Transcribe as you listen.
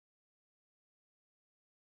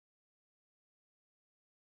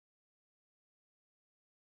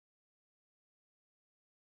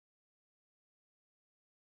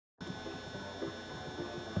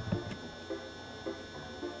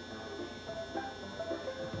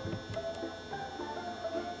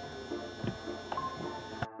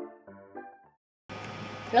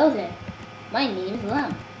Hello there, my name is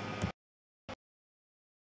Lamb.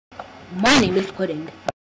 My name is Pudding.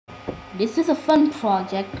 This is a fun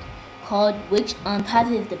project called Which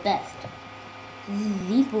Antacid is the Best.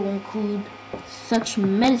 These will include such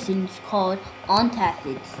medicines called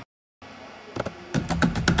Antacids.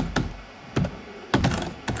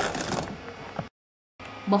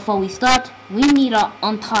 Before we start, we need our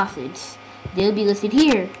Antacids. They'll be listed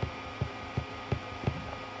here.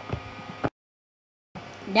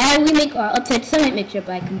 Now we make our upset cement mixture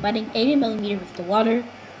by combining 80 milliliters of the water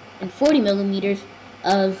and 40 milliliters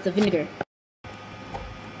of the vinegar.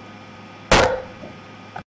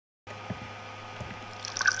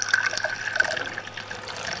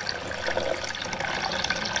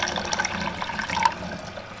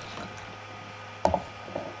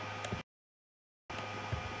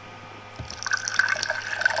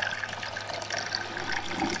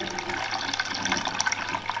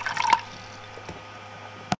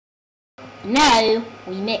 Now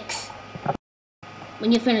we mix.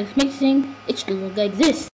 When you finish mixing, it should look like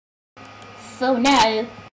this. So now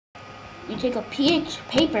you take a pH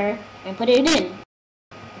paper and put it in.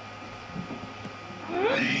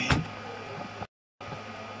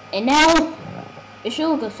 And now it should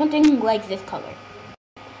look something like this color.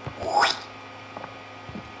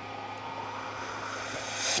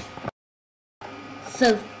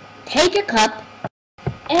 So take your cup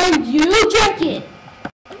and you drink it.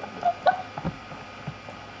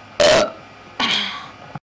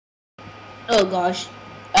 Oh gosh,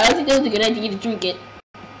 I don't think that was a good idea to drink it.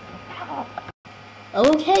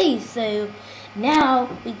 Okay, so now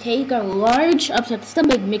we take our large upset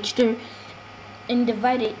stomach mixture and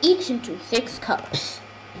divide it each into 6 cups,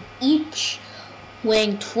 each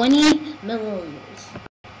weighing 20 milliliters.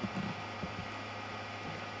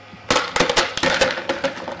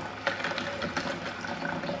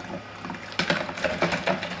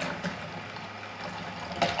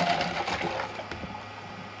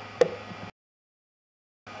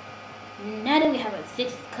 Now that we have our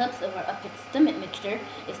 6 cups of our upset stomach mixture,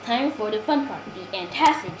 it's time for the fun part, the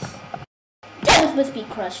antacids. Those must be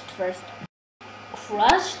crushed first.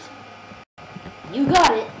 Crushed? You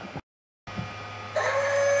got it.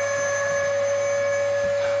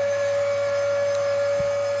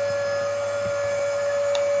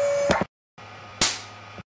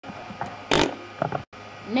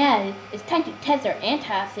 Now, it's time to test our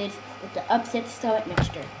antacids with the upset stomach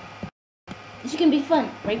mixture. This can be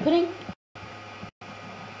fun, right, Pudding?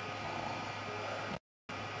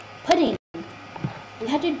 Pudding, we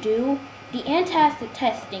had to do the antacid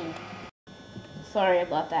testing. Sorry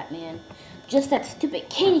about that, man. Just that stupid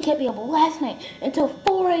Katie kept me up last night until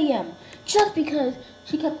 4 a.m. just because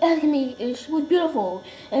she kept asking me if she was beautiful,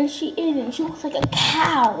 and she isn't. She looks like a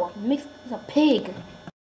cow mixed with a pig.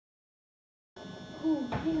 Oh,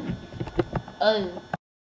 man. Oh.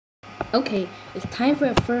 Okay, it's time for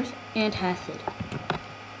our first antacid,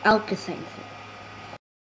 Antacid.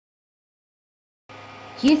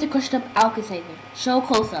 Here's the crushed up Antacid. Show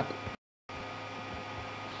close up.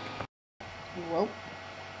 Whoa.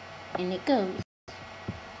 And it goes.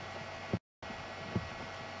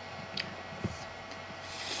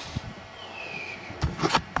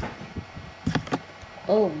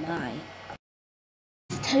 Oh my.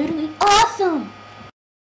 It's totally awesome!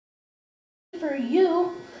 For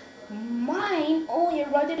you, mine only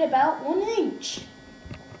eroded about 1 inch.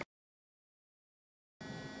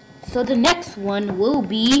 So the next one will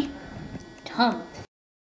be tongues.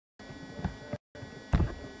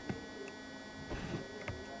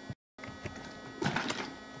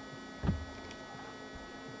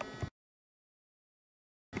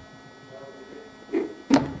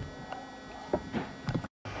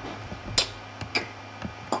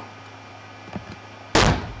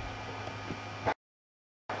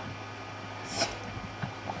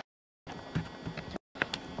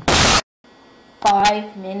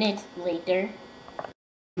 Five minutes later.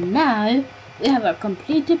 Now we have our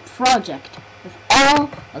completed project with all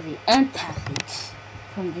of the antacids,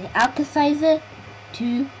 from the alkalizer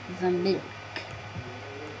to the milk.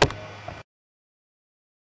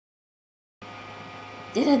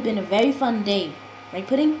 This has been a very fun day, right,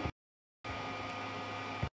 Pudding?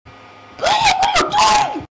 Pudding, what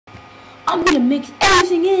are you doing? I'm gonna mix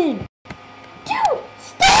everything in. Dude,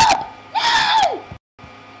 stop! No!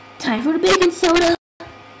 Time for the baking soda.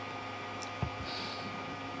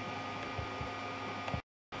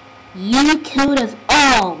 You killed us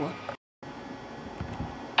all.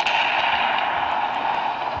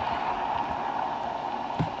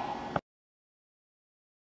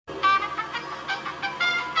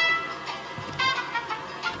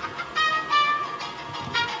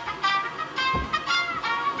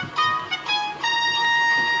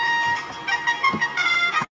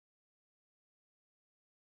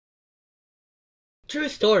 True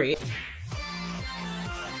story.